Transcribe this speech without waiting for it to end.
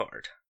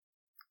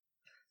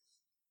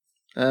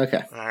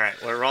Okay. All right,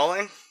 we're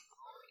rolling?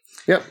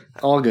 Yep,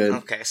 all good.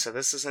 Okay, so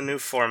this is a new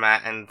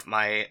format, and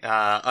my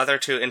other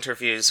two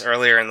interviews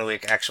earlier in the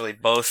week actually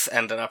both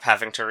ended up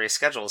having to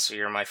reschedule, so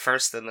you're my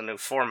first in the new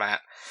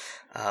format,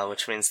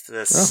 which means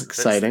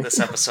this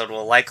episode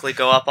will likely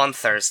go up on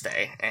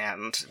Thursday,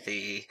 and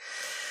the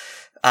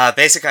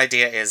basic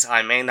idea is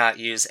I may not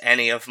use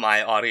any of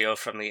my audio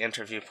from the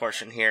interview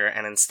portion here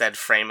and instead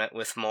frame it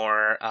with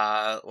more,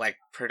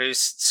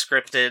 produced,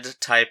 scripted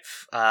type,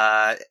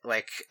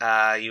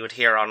 you would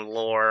hear on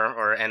Lore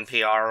or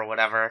NPR or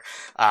whatever,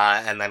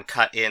 and then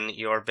cut in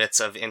your bits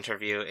of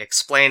interview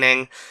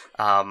explaining,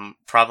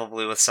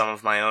 probably with some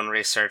of my own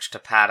research to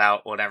pad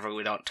out whatever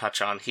we don't touch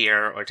on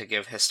here or to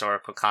give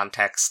historical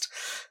context,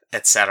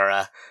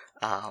 etc.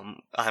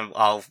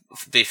 I'll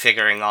be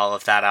figuring all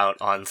of that out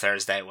on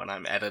Thursday when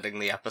I'm editing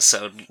the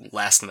episode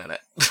last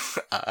minute.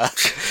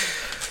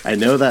 I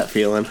know that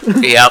feeling.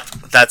 Yep,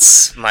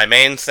 that's my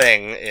main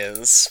thing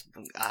is,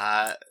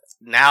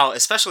 now,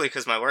 especially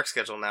because my work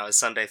schedule now is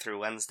Sunday through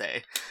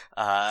Wednesday,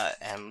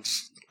 and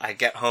I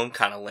get home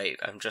kind of late.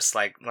 I'm just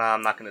like, well,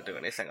 I'm not going to do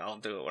anything. I'll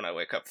do it when I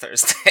wake up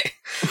Thursday.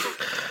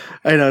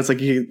 I know, it's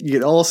like you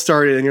get all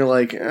started and you're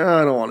like,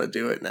 I don't want to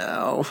do it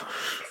now.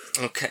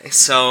 Okay,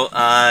 so,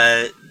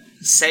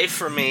 say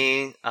for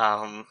me,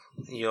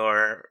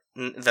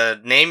 the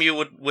name you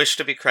would wish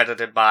to be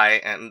credited by,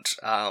 and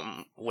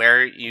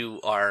where you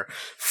are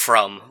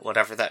from,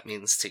 whatever that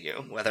means to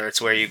you. Whether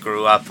it's where you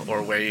grew up,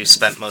 or where you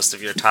spent most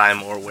of your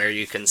time, or where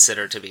you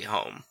consider to be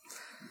home.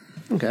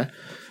 Okay.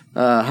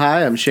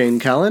 Hi, I'm Shane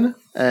Kellen,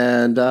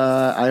 and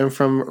I am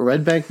from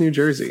Red Bank, New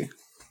Jersey.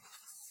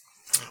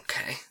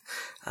 Okay.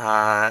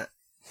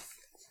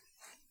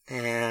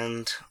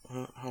 And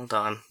hold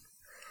on.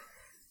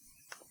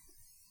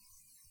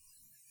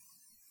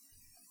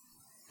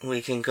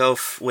 We can go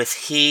with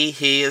he.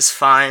 He is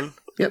fine.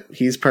 Yep,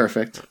 he's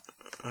perfect.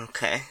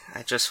 Okay.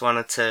 I just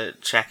wanted to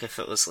check if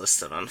it was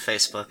listed on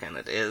Facebook, and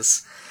it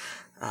is.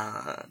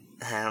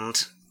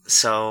 And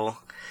so,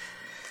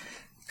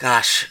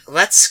 gosh,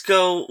 let's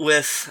go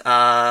with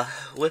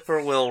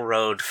Whippoorwill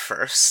Road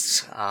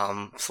first.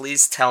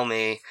 Please tell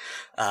me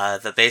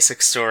the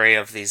basic story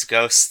of these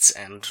ghosts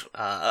and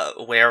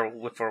where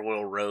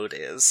Whippoorwill Road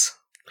is.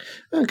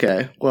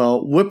 Okay,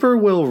 well,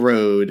 Whippoorwill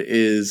Road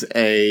is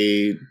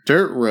a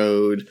dirt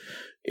road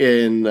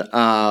in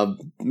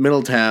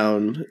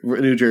Middletown,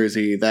 New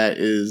Jersey, that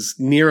is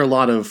near a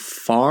lot of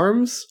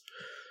farms.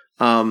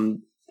 As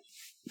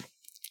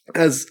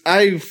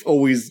I've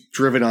always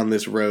driven on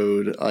this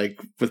road,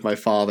 like, with my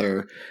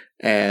father,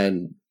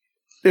 and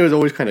it was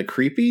always kind of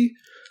creepy.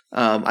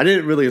 I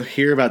didn't really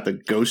hear about the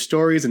ghost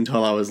stories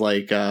until I was,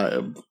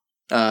 in,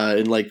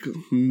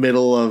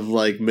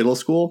 middle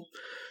school.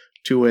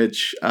 To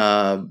which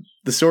the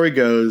story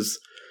goes,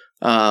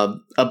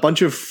 a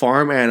bunch of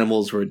farm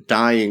animals were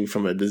dying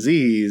from a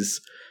disease,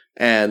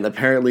 and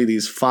apparently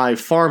these 5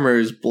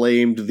 farmers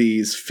blamed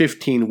these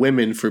 15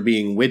 women for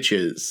being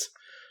witches,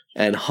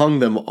 and hung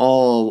them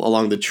all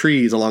along the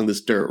trees along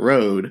this dirt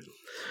road.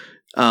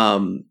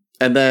 And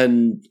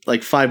then,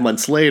 5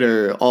 months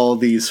later, all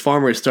these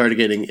farmers started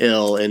getting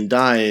ill and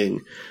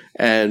dying,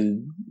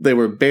 and they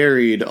were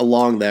buried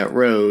along that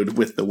road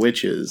with the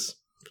witches,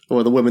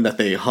 or the women that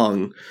they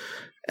hung.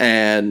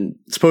 And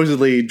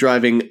supposedly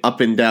driving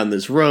up and down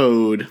this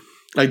road,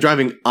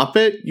 driving up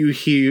it, you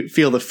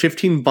feel the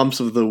 15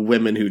 bumps of the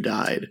women who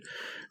died.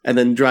 And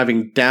then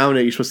driving down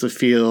it, you're supposed to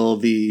feel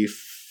the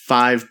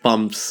 5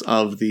 bumps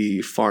of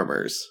the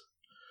farmers.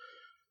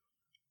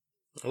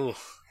 Ooh.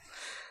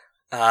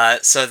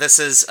 So this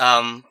is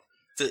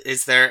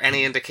there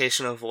any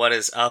indication of what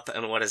is up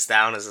and what is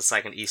down? Is this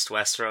like an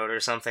east-west road or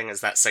something?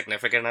 Is that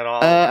significant at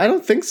all? I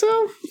don't think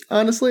so,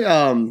 honestly.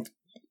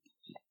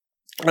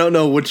 I don't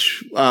know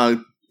which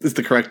is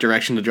the correct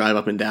direction to drive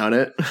up and down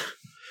it.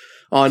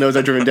 All I know is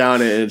I've driven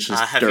down it and it's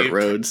just dirt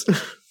roads.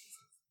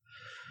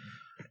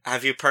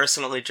 Have you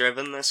personally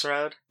driven this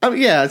road?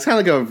 Yeah, it's kind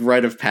of like a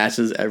rite of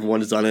passage everyone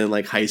has done in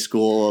high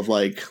school of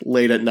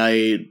late at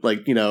night,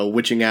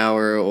 witching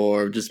hour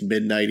or just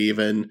midnight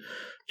even.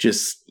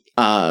 Just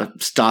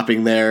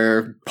stopping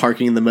there,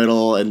 parking in the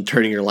middle and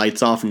turning your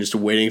lights off and just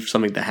waiting for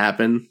something to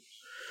happen.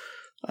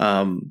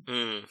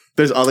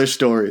 There's other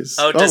stories.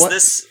 Oh, does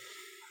this...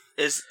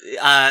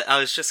 I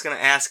was just gonna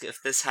ask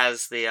if this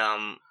has the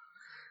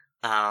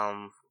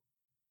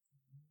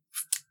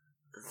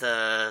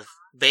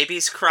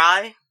baby's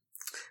cry.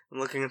 I'm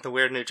looking at the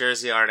Weird New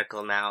Jersey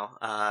article now,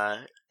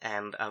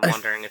 and I'm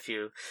wondering if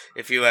you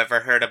ever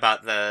heard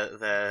about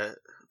the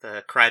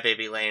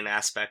Crybaby Lane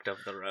aspect of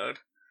the road.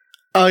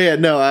 Oh yeah,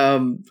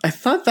 no. I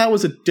thought that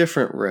was a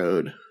different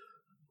road.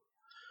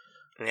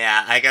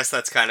 Yeah, I guess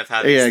that's kind of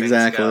how these things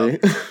exactly.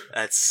 go.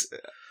 That's.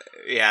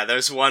 Yeah,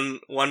 there's one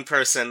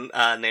person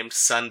named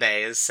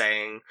Sunday is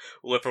saying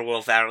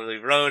Whippoorwill Valley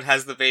Road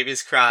has the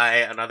baby's cry.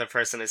 Another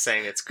person is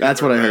saying it's Cooper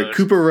That's what Road. I heard.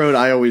 Cooper Road,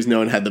 I always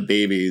known had the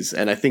babies,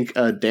 and I think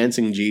a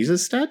Dancing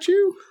Jesus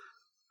statue?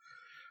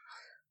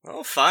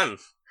 Oh, fun.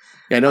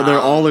 Yeah, no, they're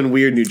all in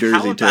weird New Jersey,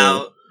 how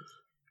about,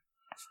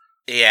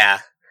 too. Yeah.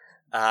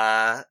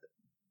 Uh,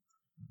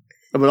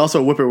 but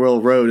also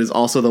Whippoorwill Road is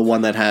also the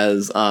one that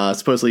has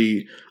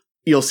supposedly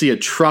you'll see a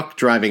truck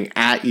driving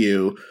at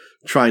you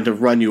trying to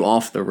run you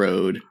off the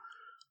road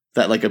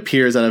that like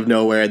appears out of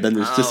nowhere and then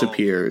just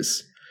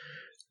disappears.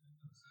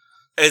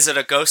 Is it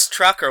a ghost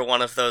truck or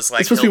one of those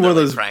like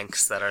hillbilly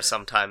pranks that are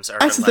sometimes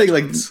urban That's the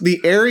legends? thing,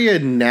 like the area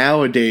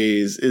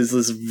nowadays is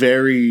this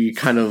very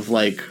kind of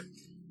like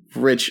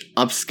rich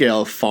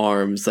upscale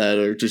farms that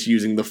are just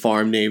using the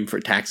farm name for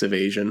tax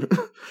evasion.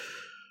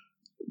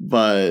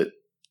 But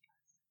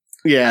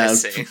yeah, I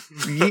see.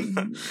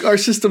 Our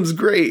system's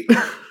great.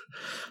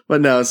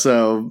 But no,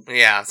 so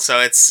yeah,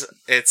 so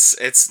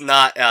it's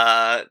not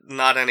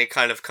any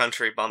kind of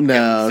country bumpkin.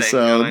 No, thing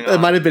so going on. It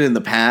might have been in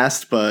the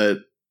past, but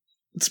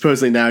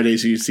supposedly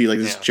nowadays you see like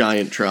this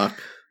giant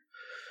truck,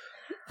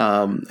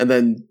 and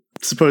then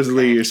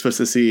supposedly you're supposed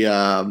to see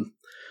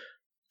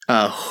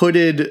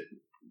hooded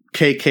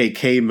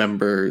KKK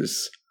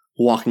members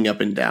walking up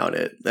and down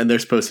it, and they're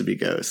supposed to be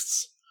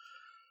ghosts.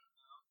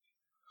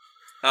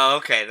 Oh,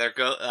 okay. They're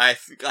I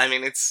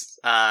mean, it's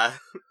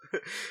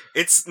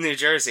it's New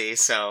Jersey,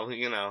 so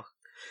you know.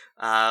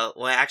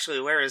 Well, actually,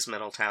 where is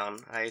Middletown?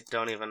 I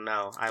don't even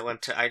know. I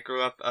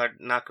grew up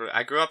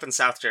in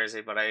South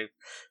Jersey, but I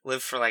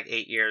lived for like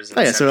 8 years.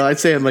 So I'd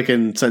say I'm like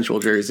in Central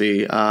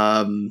Jersey.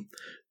 In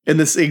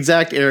this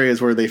exact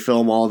areas where they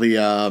film all the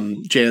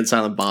Jay and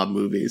Silent Bob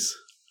movies.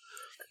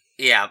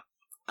 Yeah.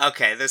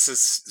 Okay, this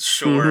is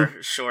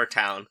Shore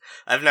Town.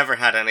 I've never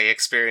had any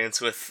experience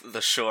with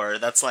the Shore.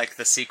 That's like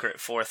the secret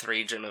 4th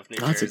region of New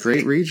Jersey. That's a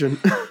great region.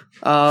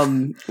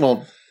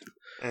 Well,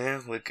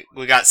 yeah,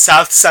 we got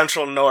South,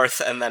 Central,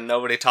 North, and then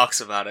nobody talks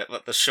about it.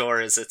 But the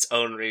Shore is its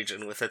own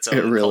region with its own.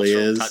 It really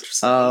is.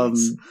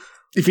 Touchstones.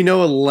 If you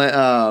know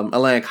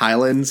Atlantic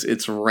Highlands,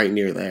 it's right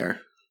near there.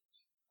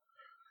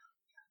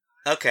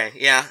 Okay,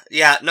 yeah.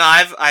 No,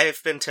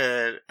 I've been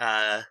to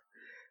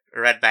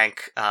Red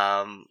Bank.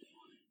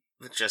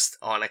 Just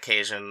on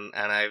occasion,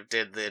 and I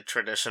did the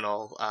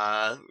traditional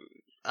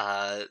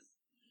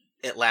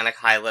Atlantic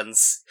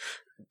Highlands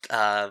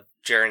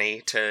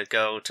journey to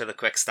go to the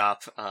Quick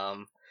Stop.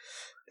 Do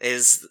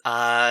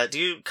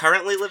you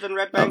currently live in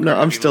Red Bank? No,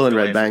 I'm still in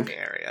Red Bank.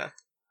 Area.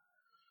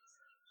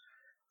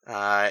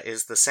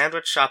 Is the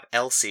sandwich shop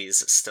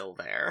Elsie's still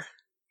there?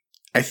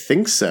 I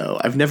think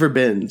so. I've never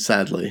been,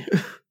 sadly.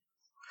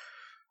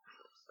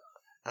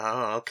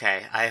 Oh,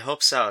 okay. I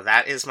hope so.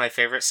 That is my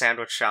favorite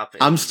sandwich shop.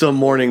 I'm still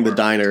mourning the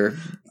diner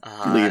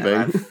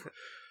leaving.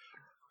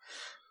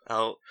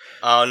 Oh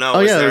no! Oh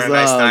yeah, there's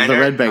the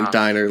Red Bank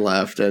diner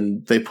left,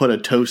 and they put a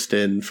toast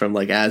in from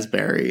like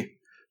Asbury,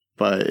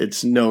 but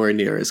it's nowhere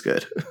near as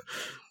good.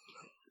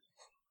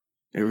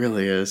 It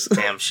really is.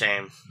 Damn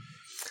shame.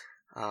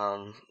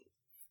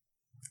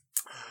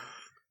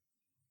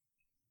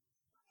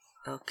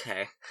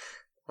 Okay,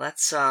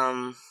 let's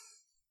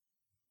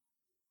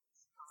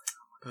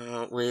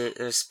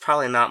there's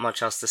probably not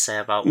much else to say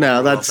about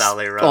that's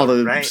Valley Road, all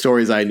the right?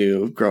 stories I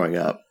knew growing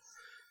up.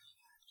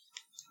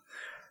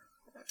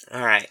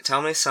 All right,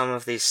 tell me some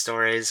of these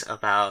stories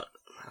about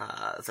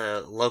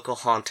the local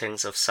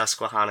hauntings of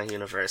Susquehanna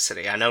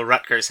University. I know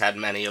Rutgers had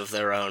many of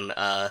their own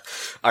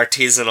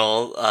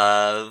artisanal,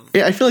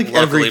 yeah, I feel like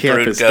every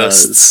campus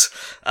ghosts.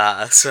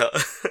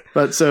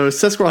 But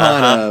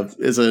Susquehanna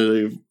is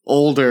an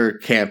older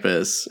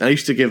campus. I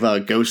used to give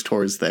ghost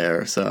tours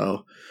there,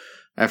 so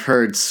I've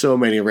heard so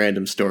many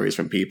random stories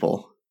from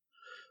people.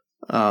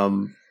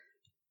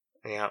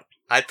 Yeah.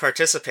 I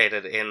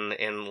participated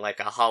in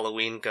like a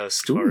Halloween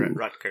ghost tour at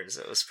Rutgers.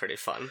 It was pretty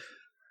fun.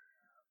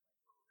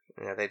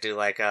 Yeah, they do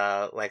like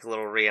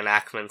little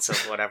reenactments of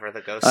whatever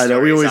the ghost stories are. I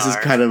know, we always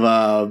just kind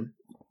of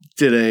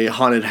did a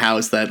haunted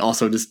house that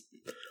also just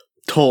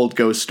told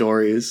ghost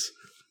stories.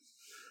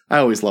 I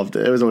always loved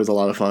it. It was always a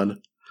lot of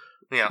fun.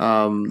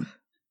 Yeah.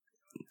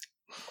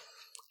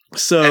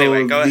 So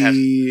anyway, go ahead.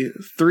 The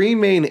 3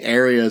 main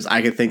areas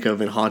I could think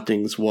of in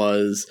hauntings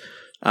was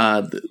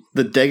the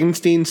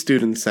Degenstein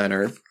Student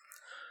Center,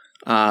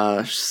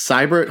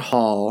 Seibert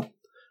Hall,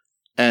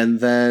 and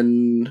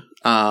then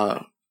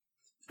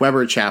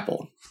Weber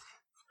Chapel.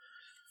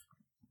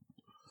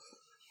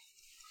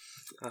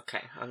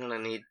 Okay, I'm gonna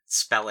need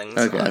spellings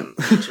on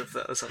each of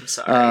those. I'm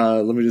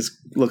sorry. Let me just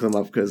look them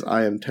up because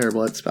I am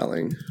terrible at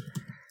spelling.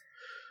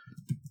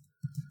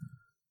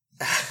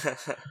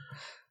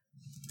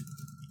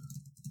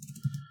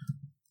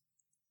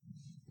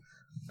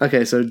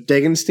 Okay, so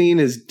Degenstein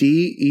is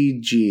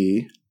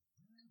Degenstein.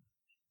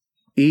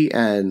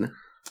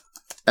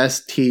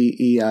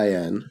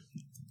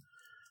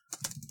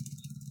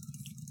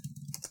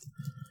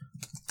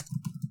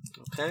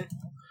 Okay.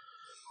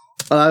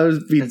 That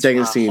would be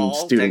Degenstein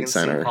Student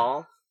Center.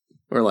 Hall?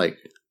 Or like,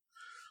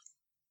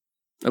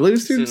 I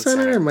believe Student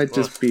Center. It might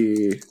just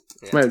be,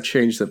 might have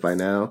changed it by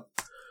now.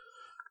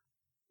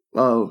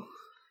 Oh.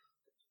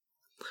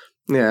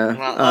 Yeah.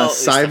 Well,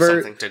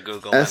 Seibert,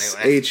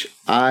 Schiebert.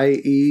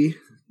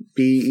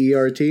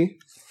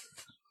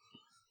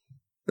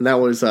 And that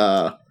was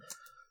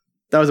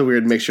a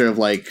weird mixture of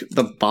like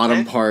the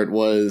bottom part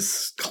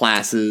was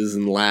classes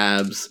and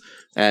labs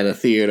and a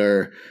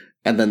theater,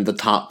 and then the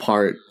top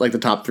part, like the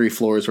top 3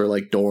 floors, were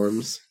like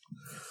dorms.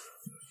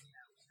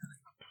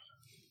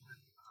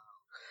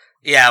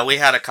 Yeah, we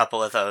had a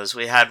couple of those.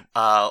 We had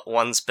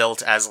ones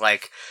built as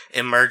like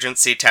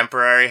emergency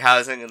temporary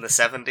housing in the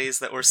 70s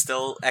that were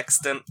still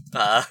extant,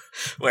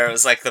 where it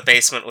was like the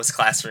basement was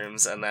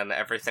classrooms and then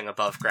everything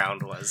above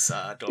ground was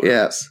dorms.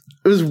 Yeah,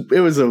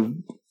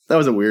 that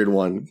was a weird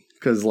one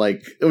because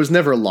like it was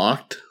never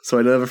locked, so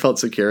I never felt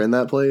secure in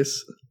that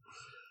place.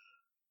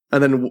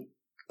 And then,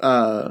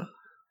 oh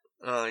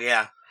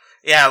yeah.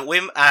 Yeah, we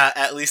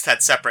at least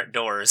had separate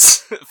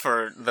doors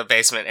for the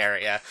basement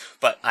area,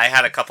 but I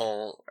had a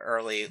couple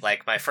early,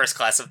 like my first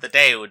class of the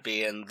day would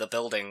be in the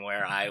building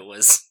where I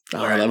was.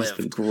 Where that was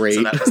great.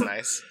 So that was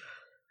nice.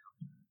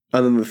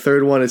 And then the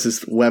third one is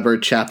just Weber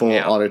Chapel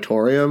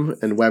Auditorium,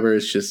 and Weber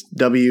is just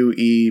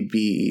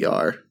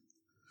Weber.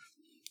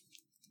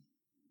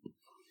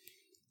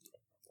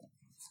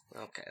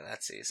 Okay,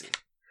 that's easy.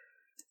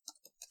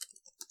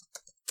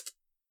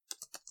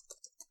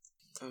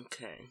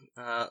 Okay,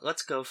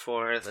 let's go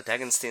for the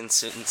Degenstein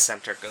Student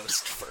Center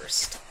Ghost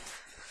first.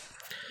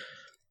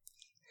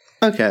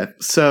 Okay,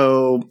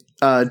 so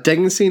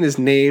Degenstein is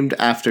named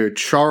after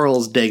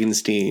Charles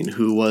Degenstein,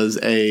 who was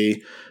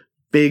a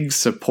big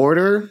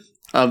supporter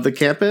of the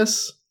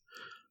campus.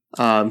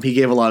 He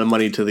gave a lot of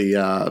money to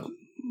the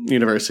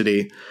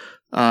university.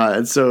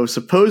 And so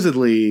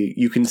supposedly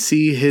you can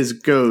see his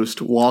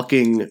ghost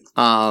walking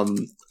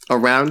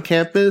around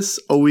campus,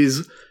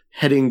 always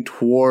heading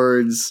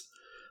towards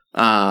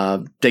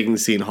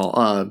Degenstein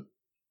Hall,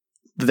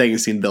 the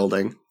Degenstein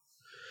building.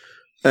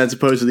 And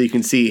supposedly you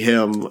can see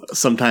him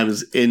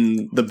sometimes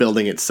in the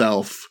building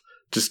itself,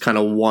 just kind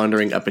of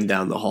wandering up and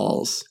down the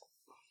halls.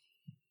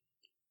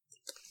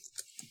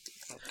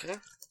 Okay.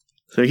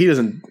 So he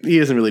doesn't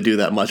really do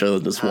that much other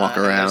than just walk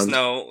around.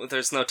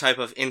 There's no type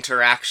of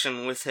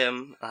interaction with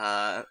him.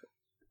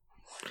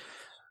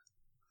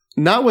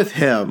 Not with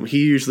him.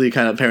 He usually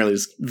kind of apparently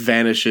just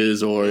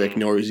vanishes or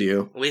ignores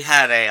you. We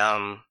had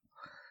a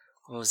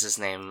what was his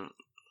name?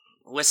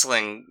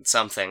 Whistling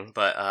something,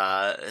 but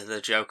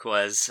the joke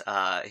was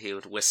he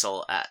would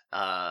whistle at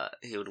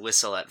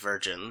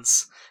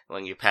virgins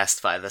when you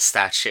passed by the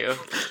statue,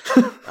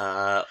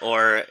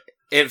 or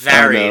it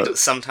varied. No.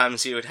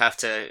 Sometimes you would have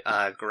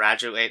to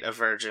graduate a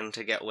virgin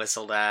to get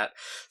whistled at.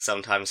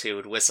 Sometimes he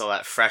would whistle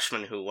at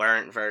freshmen who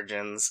weren't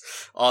virgins.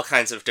 All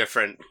kinds of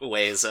different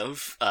ways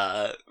of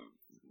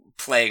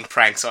playing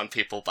pranks on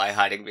people by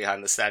hiding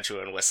behind the statue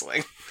and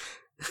whistling.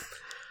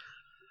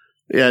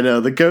 Yeah, no,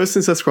 the ghosts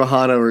in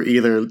Susquehanna were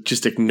either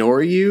just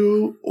ignore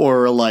you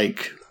or,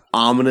 like,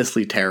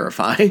 ominously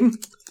terrifying.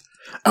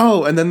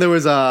 Oh, and then there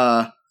was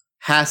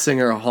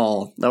Hassinger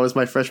Hall. That was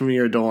my freshman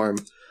year dorm.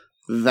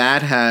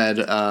 That had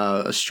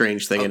a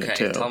strange thing in it,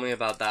 too. Tell me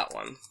about that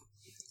one.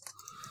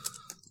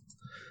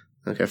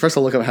 Okay, first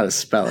I'll look up how to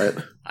spell it.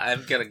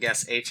 I'm gonna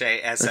guess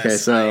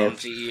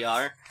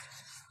Hassinginger.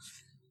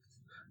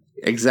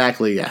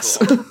 Exactly, yes.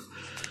 Cool.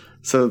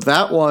 So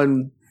that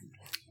one...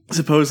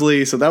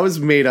 Supposedly, so that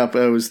was made up.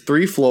 It was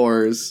 3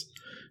 floors,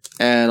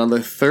 and on the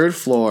 3rd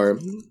floor,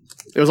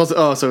 it was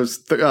also so it was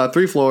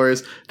 3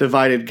 floors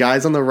divided.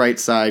 Guys on the right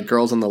side,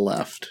 girls on the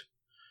left.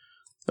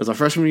 It was a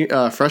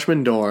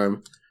freshman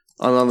dorm,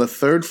 and on the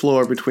 3rd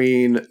floor,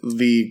 between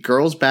the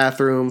girls'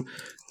 bathroom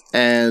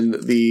and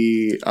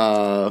the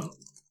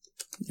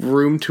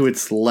room to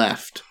its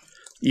left,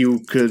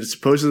 you could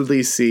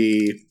supposedly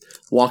see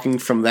walking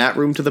from that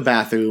room to the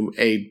bathroom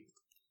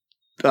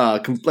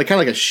like kind of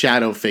like a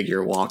shadow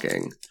figure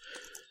walking,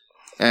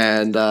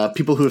 and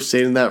people who have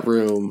stayed in that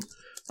room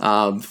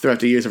throughout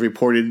the years have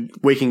reported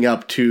waking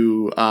up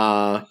to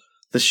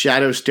the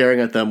shadow staring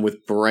at them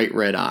with bright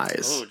red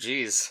eyes. Oh,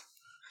 jeez.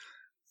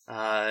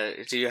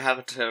 Do you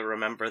happen to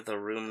remember the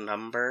room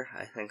number?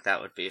 I think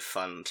that would be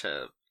fun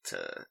to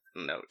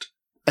note.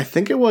 I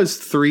think it was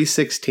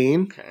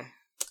 316. Okay.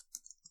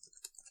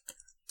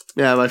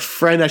 Yeah, my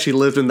friend actually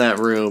lived in that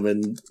room,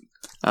 and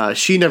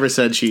she never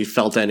said she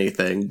felt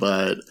anything,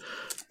 but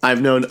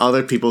I've known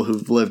other people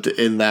who've lived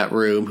in that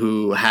room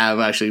who have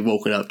actually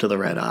woken up to the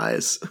red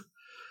eyes.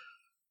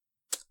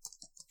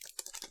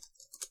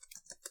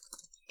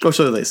 Or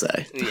so they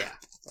say. Yeah.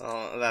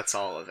 Well, that's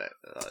all of it,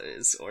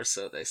 is or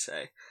so they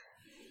say.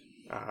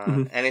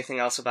 Anything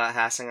else about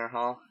Hassinger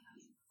Hall?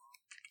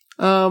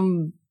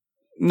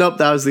 Nope,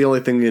 that was the only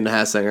thing in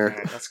Hassinger.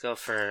 Right, let's go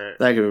for...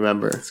 that I can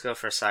remember. Let's go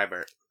for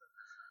Seibert.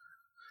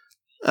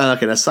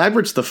 Okay, now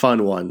Seibert's the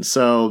fun one.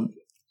 So,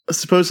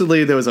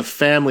 supposedly there was a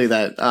family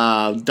that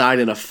died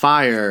in a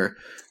fire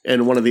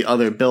in one of the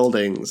other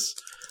buildings.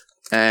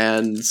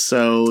 And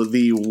so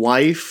the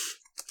wife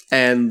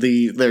and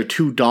their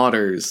 2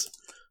 daughters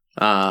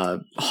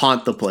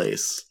haunt the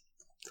place.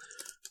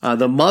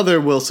 The mother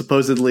will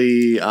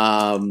supposedly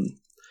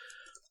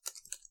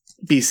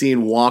be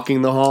seen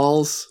walking the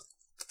halls,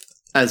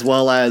 as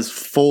well as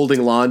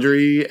folding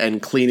laundry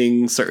and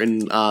cleaning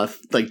certain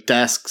like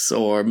desks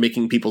or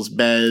making people's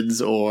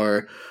beds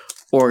or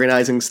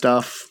organizing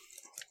stuff.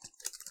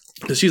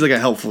 Because she's like a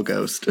helpful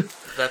ghost.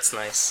 That's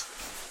nice.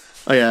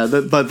 Oh yeah,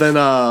 but then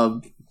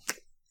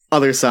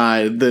other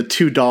side, the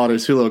two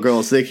little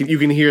girls, you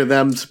can hear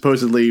them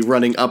supposedly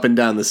running up and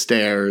down the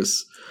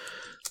stairs.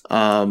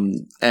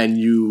 And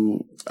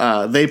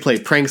they play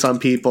pranks on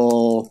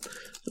people.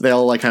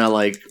 They'll like kind of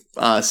like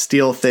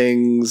steal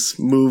things,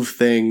 move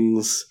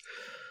things,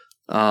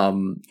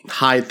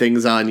 hide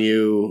things on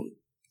you,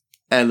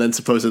 and then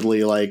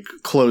supposedly like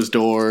close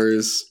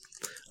doors,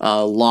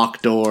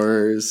 lock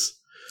doors.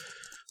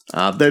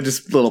 They're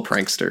just little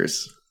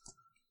pranksters.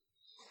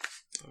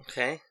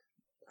 Okay.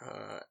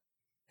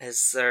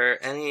 Is there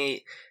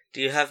any... Do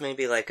you have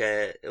maybe like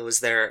was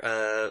there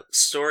a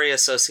story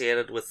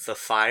associated with the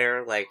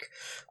fire? Like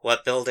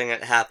what building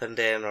it happened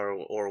in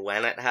or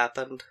when it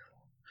happened?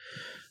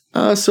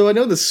 So I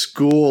know the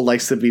school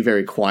likes to be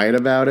very quiet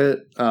about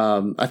it.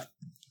 It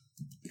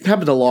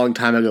happened a long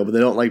time ago, but they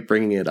don't like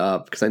bringing it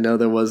up because I know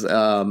there was,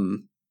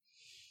 and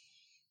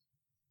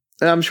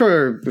I'm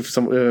sure if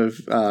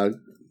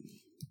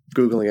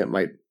Googling it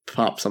might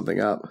pop something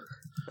up.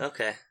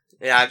 Okay.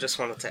 Yeah, I just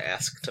wanted to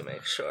ask to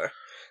make sure.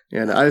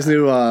 Yeah, no, I just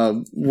knew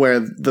where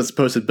the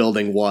supposed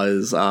building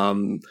was,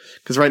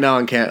 because right now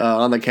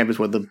on the campus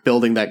where the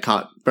building that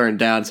burned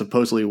down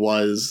supposedly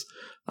was,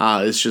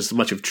 it's just a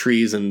bunch of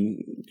trees and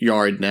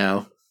yard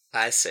now.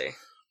 I see.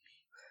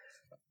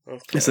 Okay.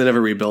 Guess they never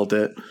rebuilt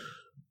it.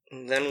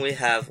 And then we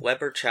have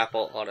Weber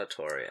Chapel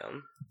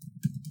Auditorium.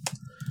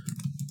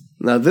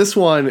 Now this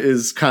one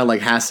is kind of like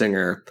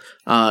Hassinger.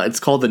 It's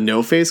called the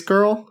No Face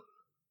Girl.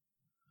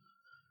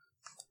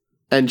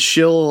 And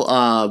she'll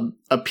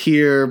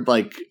appear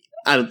like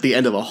at the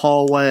end of a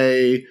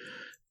hallway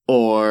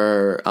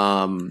or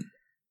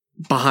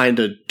behind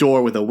a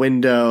door with a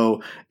window,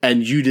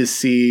 and you just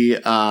see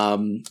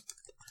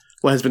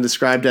what has been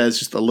described as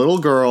just a little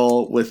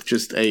girl with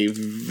just a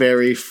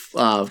very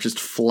just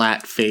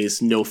flat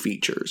face, no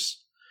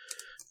features.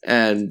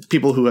 And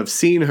people who have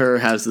seen her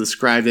has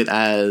described it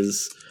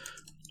as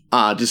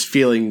just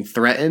feeling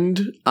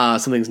threatened,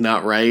 something's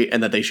not right,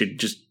 and that they should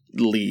just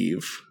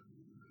leave.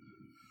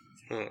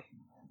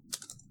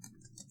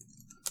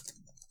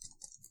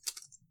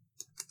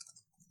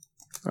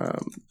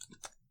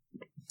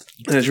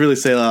 And it's really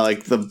saying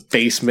like the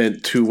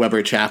basement to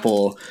Weber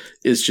Chapel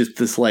is just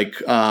this like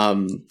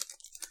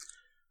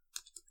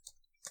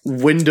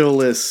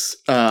windowless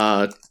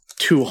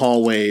two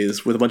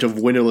hallways with a bunch of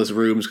windowless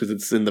rooms because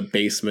it's in the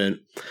basement,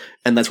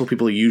 and that's where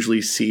people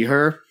usually see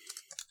her.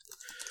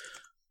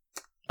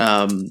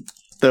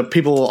 The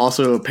people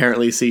also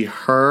apparently see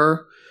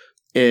her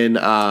in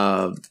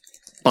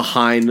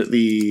behind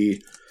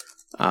the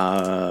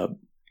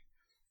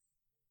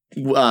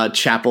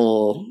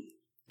chapel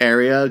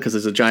area because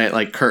there's a giant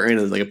like curtain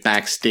and like a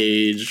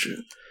backstage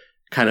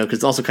kind of, because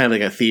it's also kind of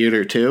like a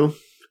theater too.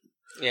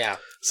 Yeah.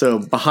 So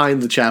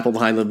behind the chapel,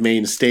 behind the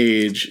main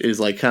stage is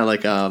like kind of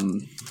like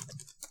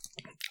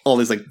all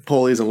these like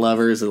pulleys and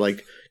levers and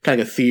like kind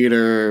of like a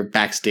theater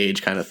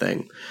backstage kind of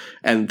thing.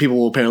 And people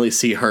will apparently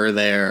see her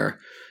there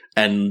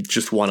and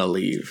just want to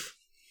leave.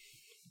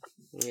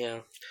 Yeah.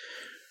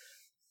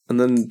 And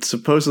then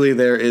supposedly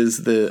there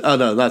is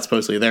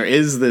there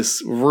is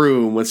this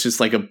room with just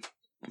like a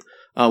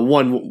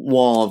one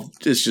wall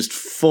is just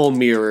full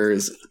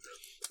mirrors,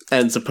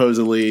 and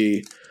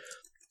supposedly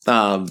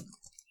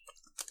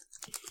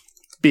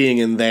being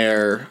in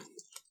there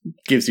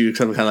gives you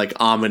some kind of like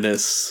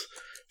ominous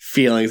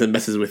feelings and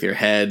messes with your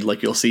head.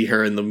 Like you'll see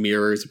her in the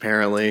mirrors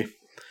apparently.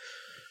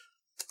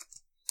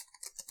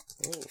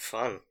 Ooh,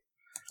 fun.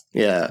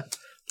 Yeah.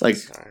 Like,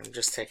 sorry, I'm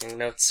just taking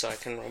notes so I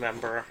can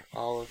remember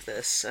all of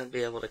this and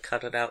be able to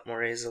cut it out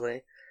more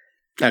easily.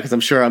 Yeah, because I'm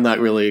sure I'm not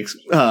really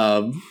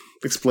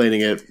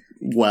explaining it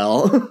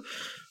well.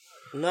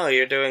 No,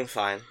 you're doing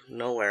fine.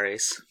 No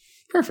worries.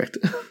 Perfect.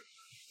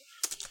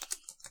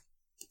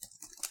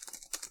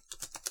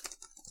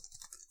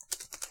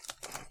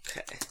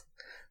 Okay.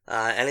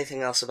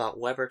 Anything else about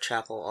Weber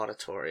Chapel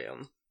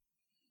Auditorium?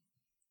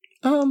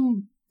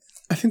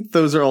 I think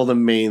those are all the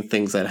main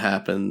things that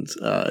happened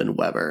in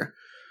Weber.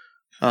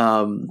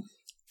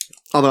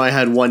 Although I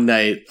had one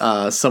night,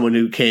 someone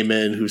who came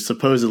in who's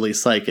supposedly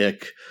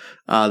psychic.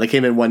 They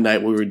came in one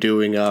night when we were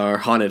doing our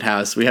haunted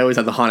house. We always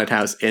had the haunted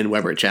house in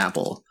Weber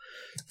Chapel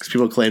because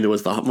people claimed it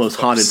was the most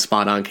haunted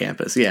spot on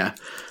campus. Yeah.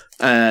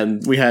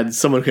 And we had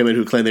someone come in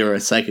who claimed they were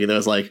a psychic. That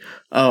was like,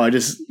 "Oh,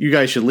 you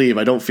guys should leave.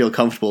 I don't feel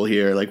comfortable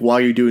here. Like, why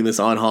are you doing this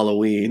on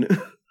Halloween?"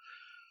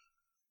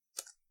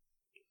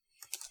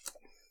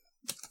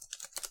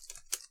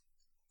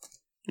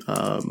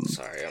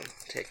 Sorry, I'm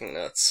taking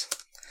notes.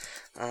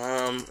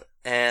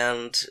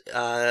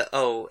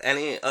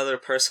 Any other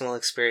personal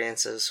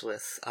experiences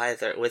with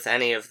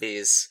any of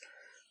these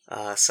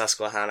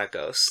Susquehanna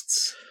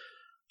ghosts?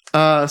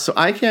 So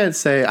I can't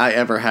say I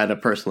ever had a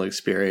personal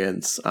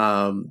experience.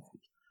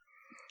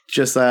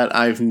 Just that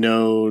I've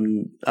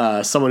known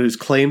someone who's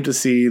claimed to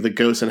see the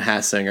ghost in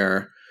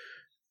Hassinger,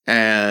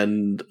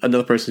 and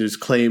another person who's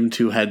claimed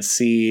to had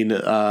seen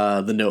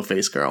the No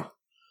Face Girl.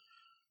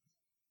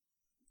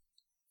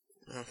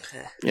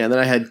 Okay. Yeah, and then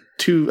I had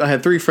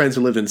 3 friends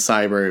who lived in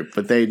Cyber,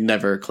 but they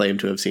never claimed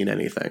to have seen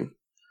anything.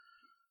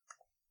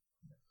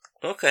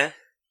 Okay.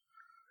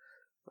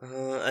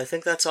 I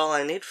think that's all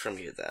I need from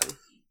you then.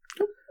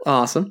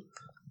 Awesome.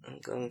 I'm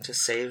going to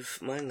save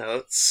my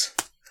notes,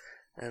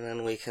 and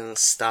then we can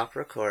stop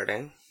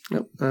recording.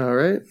 Yep. All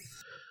right.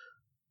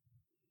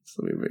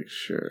 So let me make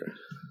sure.